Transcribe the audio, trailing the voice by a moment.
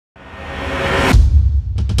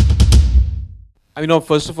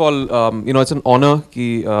First of all, it's an honor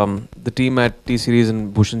that the team at T Series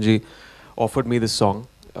and Bhushanji offered me this song.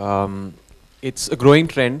 It's a growing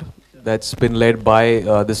trend that's been led by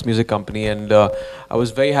this music company, and I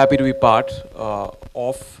was very happy to be part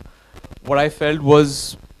of what I felt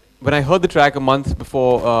was when I heard the track a month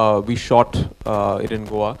before we shot it in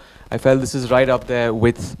Goa. I felt this is right up there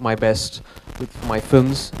with my best, with my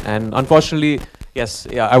films, and unfortunately, yes,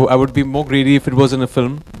 yeah, I would be more greedy if it wasn't a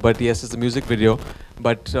film, but yes, it's a music video.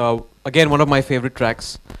 But again, one of my favorite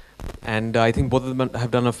tracks, and I think both of them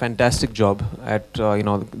have done a fantastic job at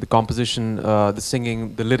the composition, the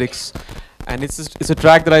singing, the lyrics, and it's a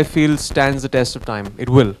track that I feel stands the test of time. It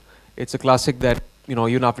will. It's a classic that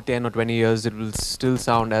even after 10 or 20 years, it will still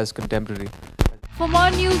sound as contemporary. For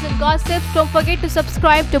more news and gossips, don't forget to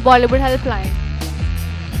subscribe to Bollywood Helpline.